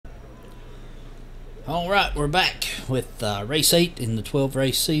Alright, we're back with race 8 in the 12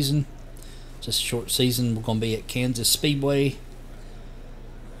 race season. Just a short season. We're going to be at Kansas Speedway,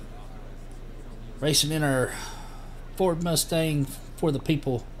 racing in our Ford Mustang for the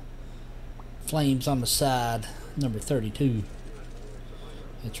people. Flames on the side, number 32.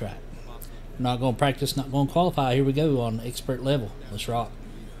 That's right. We're not going to practice, not going to qualify. Here we go on expert level. Let's rock.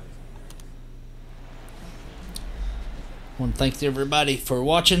 I want to thank everybody for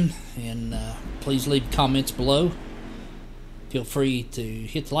watching, and please leave comments below. Feel free to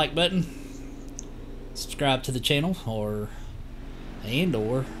hit the like button, subscribe to the channel, or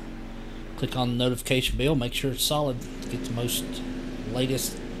click on the notification bell. Make sure it's solid to get the most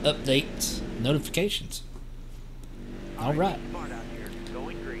latest updates, notifications. Alright,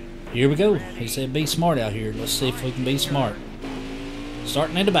 here we go. He said be smart out here. Let's see if we can be smart.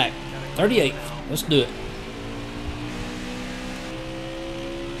 Starting in the back, 38th. Let's do it.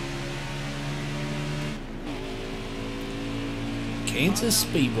 Kansas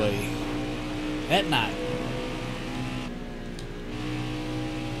Speedway at night.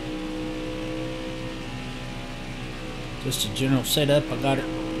 Just a general setup. I got it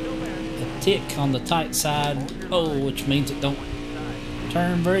a tick on the tight side. Oh, which means it don't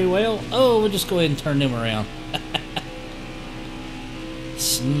turn very well. Oh, we'll just go ahead and turn them around.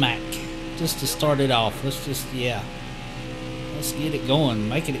 Smack. Just to start it off. Let's get it going.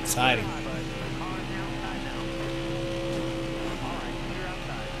 Make it exciting.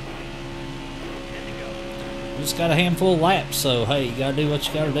 Just got a handful of laps, so hey, you gotta do what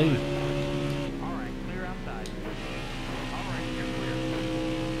you gotta do.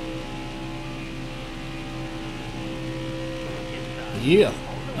 Yeah.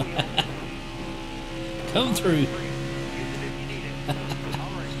 Come through.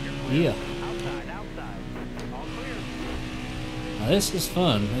 Yeah. Now, this is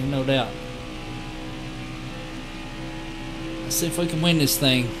fun, ain't no doubt. Let's see if we can win this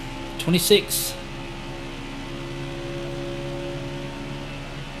thing. 26.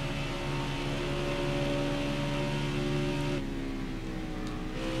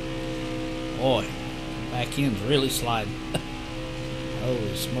 Boy, back end's really sliding.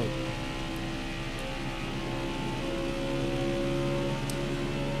 Holy smoke.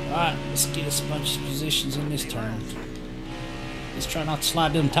 Alright, let's get us a bunch of positions in this turn. Let's try not to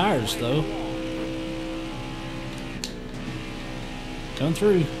slide them tires though. Coming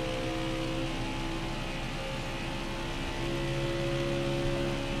through.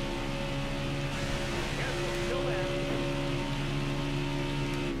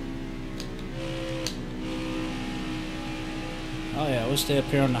 Oh yeah, we'll stay up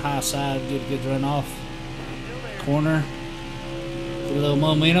here on the high side, get a good run off. Corner. Get a little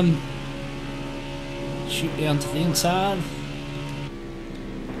momentum. Shoot down to the inside.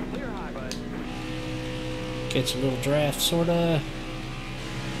 Catch a little draft, sorta.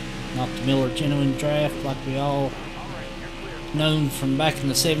 Not the Miller genuine draft like we all known from back in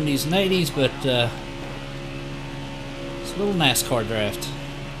the 70s and 80s, but it's a little NASCAR draft.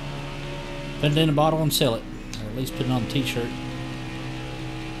 Put it in a bottle and sell it, or at least put it on a t-shirt.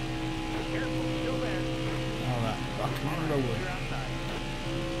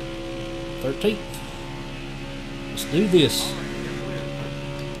 13th. Let's do this.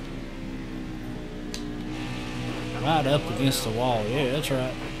 Right up against the wall. Yeah, that's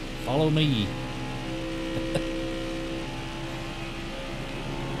right. Follow me.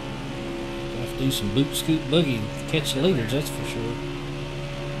 Have to do some boot scoot boogie and catch the leaders, that's for sure.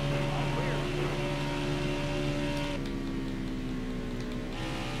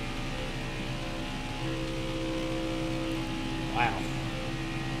 Wow.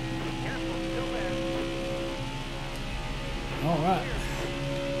 Alright.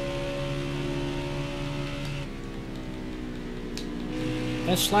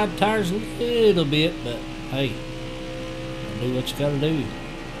 That slide tires a little bit, but hey, do what you gotta do.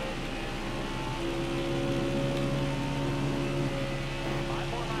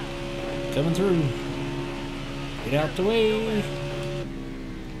 Coming through. Get out the way.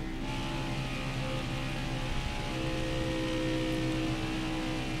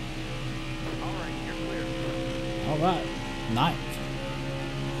 Alright. Ninth.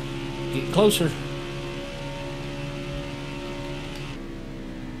 Getting closer.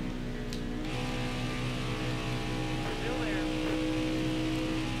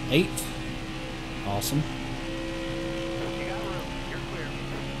 Eighth. Awesome.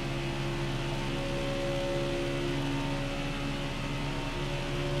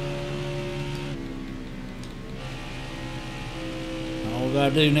 All we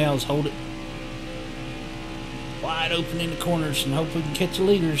gotta do now is hold it wide open in the corners and hope we can catch the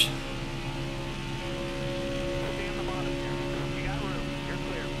leaders.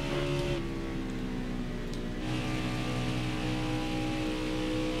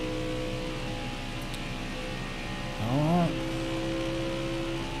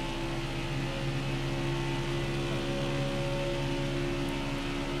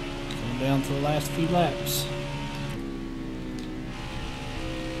 down to the last few laps.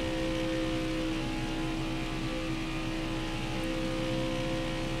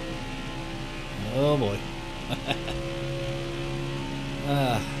 Oh boy.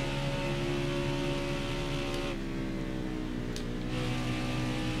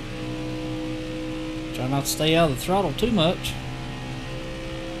 Try not to stay out of the throttle too much.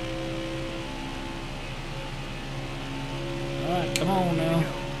 Alright, come on now.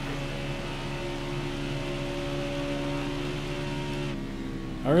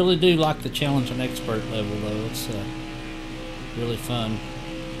 I really do like the challenge and expert level though. It's really fun.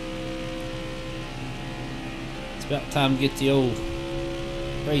 It's about time to get the old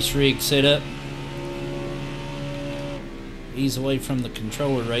race rig set up. Ease away from the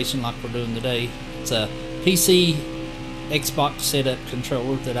controller racing like we're doing today. It's a PC Xbox setup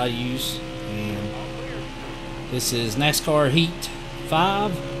controller that I use, and this is NASCAR Heat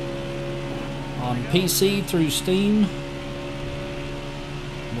 5 on PC through Steam.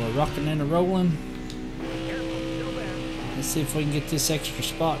 We're rocking and rolling. Let's see if we can get this extra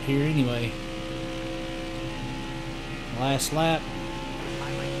spot here anyway. Last lap.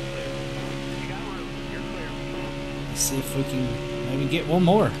 Let's see if we can maybe get one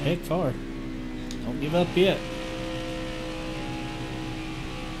more. Heck far. Don't give up yet.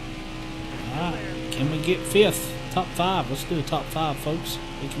 Alright, can we get 5th? Top 5. Let's do a top 5, folks.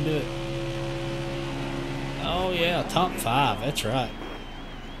 We can do it. Oh yeah, top 5. That's right.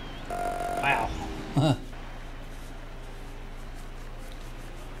 Wow.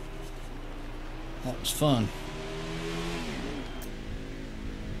 That was fun.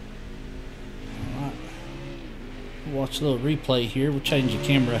 Alright. We'll watch a little replay here. We'll change the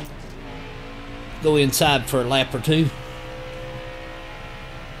camera. Go inside for a lap or two.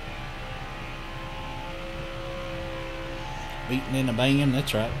 Beating and a banging,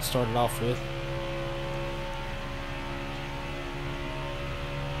 that's right. Started off with.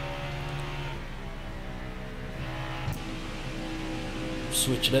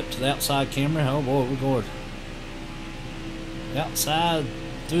 Switch it up to the outside camera. Oh boy, we're going outside,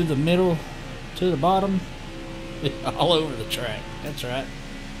 through the middle, to the bottom, all over the track. That's right.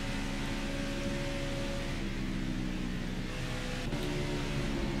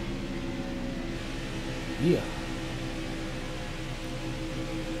 Yeah.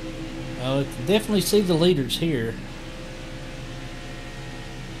 You can definitely see the leaders here.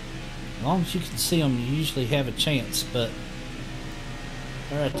 As long as you can see them, you usually have a chance, but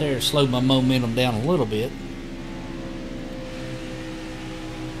right there slowed my momentum down a little bit.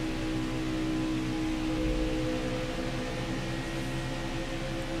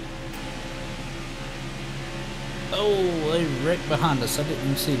 Oh, they wrecked behind us. I didn't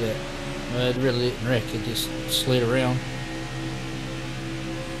even see that. Well, it really didn't wreck. It just slid around.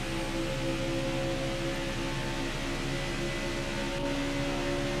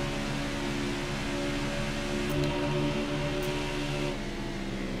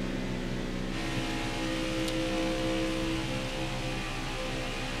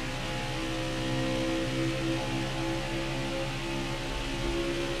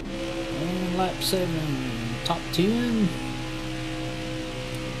 Lap 7, top 10.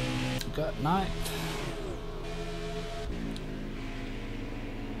 Got 9th.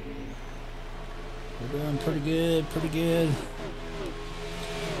 We're doing pretty good, pretty good.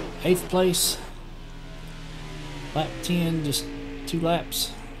 8th place. Lap 10, just 2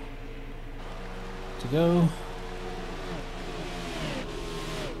 laps to go.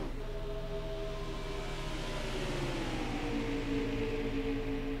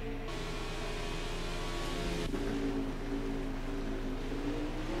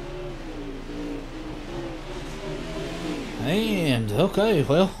 And okay,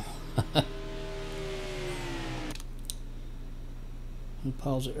 well, we'll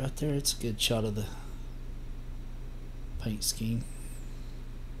pause it right there. It's a good shot of the paint scheme.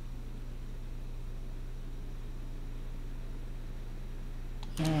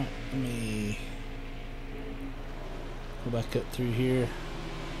 Alright, let me go back up through here.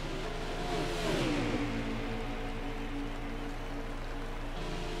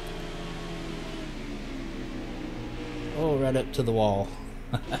 Oh, right up to the wall.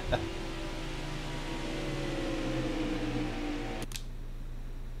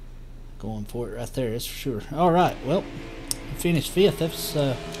 Going for it right there, that's for sure. Alright, well, finished 5th. That's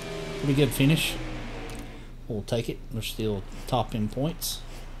a pretty good finish. We'll take it. We're still top in points.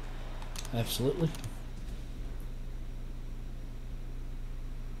 Absolutely.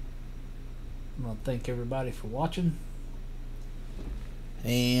 I want to thank everybody for watching.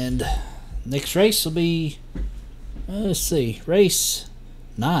 And next race will be, let's see, race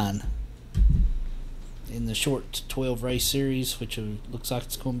 9. in the short 12 race series, which looks like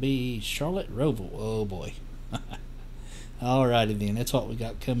it's going to be Charlotte Roval. Oh boy. Alrighty then, that's what we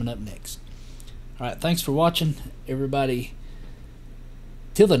got coming up next. Alright, thanks for watching, everybody.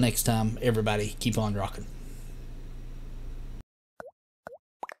 Till the next time, everybody, keep on rocking.